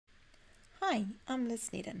Hi, I'm Liz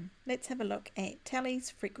Sneddon. Let's have a look at tallies,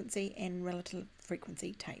 frequency and relative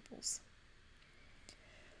frequency tables.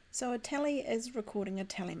 So a tally is recording a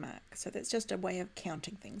tally mark, so that's just a way of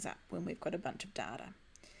counting things up when we've got a bunch of data.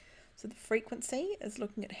 So the frequency is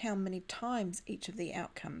looking at how many times each of the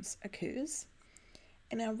outcomes occurs,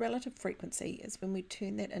 and our relative frequency is when we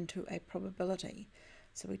turn that into a probability.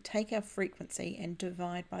 So we take our frequency and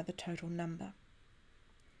divide by the total number.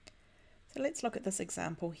 So let's look at this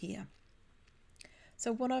example here.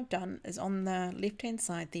 So what I've done is on the left hand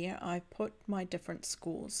side there I've put my different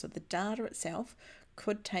scores. So the data itself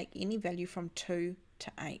could take any value from 2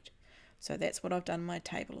 to 8. So that's what I've done in my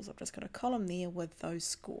table, is I've just got a column there with those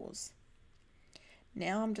scores.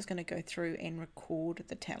 Now I'm just going to go through and record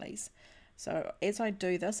the tallies. So as I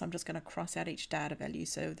do this, I'm just going to cross out each data value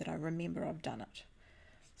so that I remember I've done it.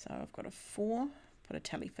 So I've got a 4, put a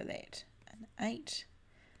tally for that, an 8,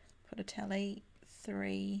 put a tally,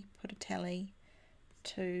 3, put a tally,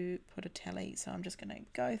 2, put a tally. So I'm just going to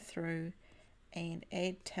go through and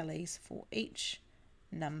add tallies for each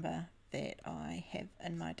number that I have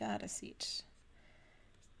in my data set.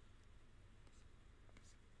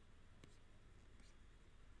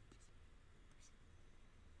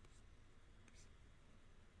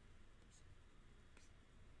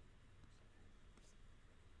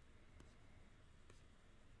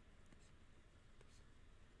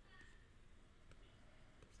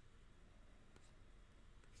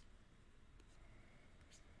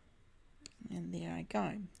 And there I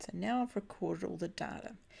go. So now I've recorded all the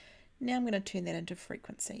data. Now I'm going to turn that into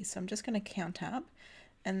frequency. So I'm just going to count up.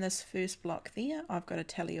 In this first block there, I've got a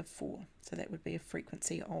tally of 4. So that would be a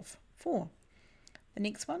frequency of 4. The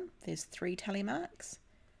next one, there's 3 tally marks.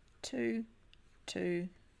 2, 2,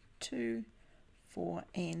 2, 4,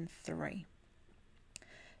 and 3.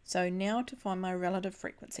 So now to find my relative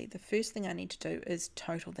frequency, the first thing I need to do is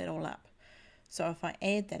total that all up. So if I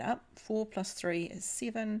add that up, 4 plus 3 is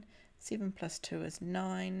 7. 7 plus 2 is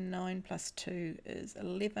 9, 9 plus 2 is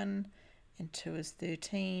 11, and 2 is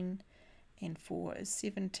 13, and 4 is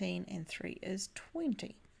 17, and 3 is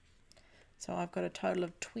 20. So I've got a total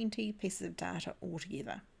of 20 pieces of data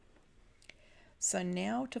altogether. So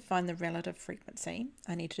now to find the relative frequency,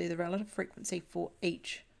 I need to do the relative frequency for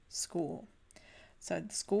each score. So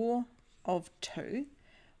the score of 2,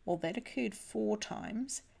 well, that occurred 4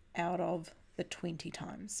 times out of the 20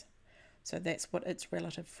 times. So that's what its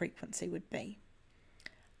relative frequency would be.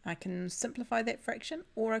 I can simplify that fraction,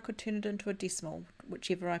 or I could turn it into a decimal,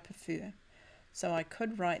 whichever I prefer. So I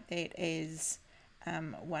could write that as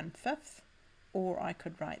 1/5, or I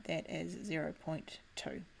could write that as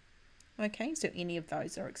 0.2. Okay, so any of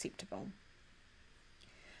those are acceptable.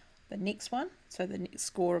 The next one, so the next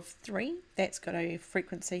score of 3, that's got a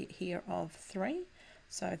frequency here of 3.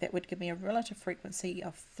 So that would give me a relative frequency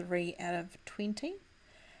of 3 out of 20.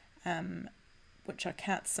 Which I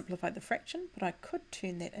can't simplify the fraction, but I could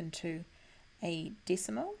turn that into a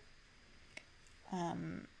decimal.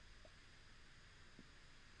 Of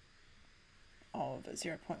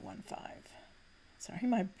 0.15. Sorry,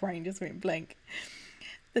 my brain just went blank.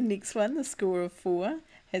 The next one, the score of 4,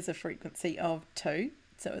 has a frequency of 2,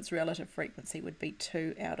 so its relative frequency would be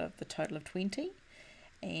 2 out of the total of 20,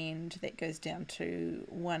 and that goes down to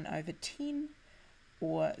 1/10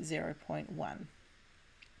 or 0.1.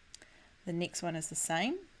 The next one is the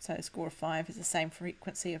same, so a score of 5 has the same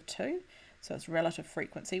frequency of 2, so its relative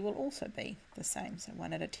frequency will also be the same, so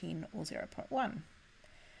 1/10 or 0.1.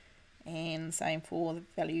 And same for the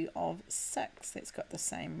value of 6, that's got the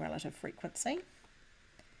same relative frequency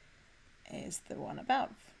as the one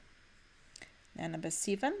above. Now number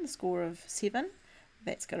 7, the score of 7,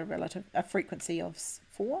 that's got a frequency of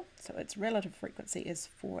 4, so its relative frequency is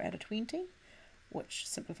 4 out of 20, which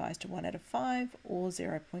simplifies to 1/5 or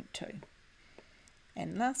 0.2.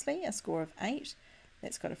 And lastly, a score of 8,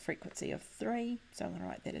 that's got a frequency of 3, so I'm going to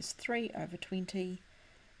write that as 3 over 20,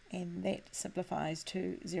 and that simplifies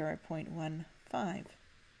to 0.15.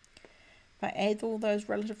 If I add all those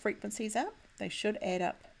relative frequencies up, they should add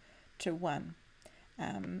up to 1.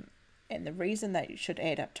 And the reason they should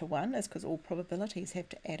add up to 1 is because all probabilities have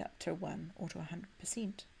to add up to 1 or to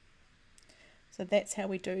 100%. So that's how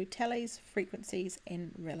we do tallies, frequencies,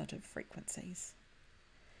 and relative frequencies.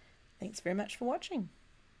 Thanks very much for watching.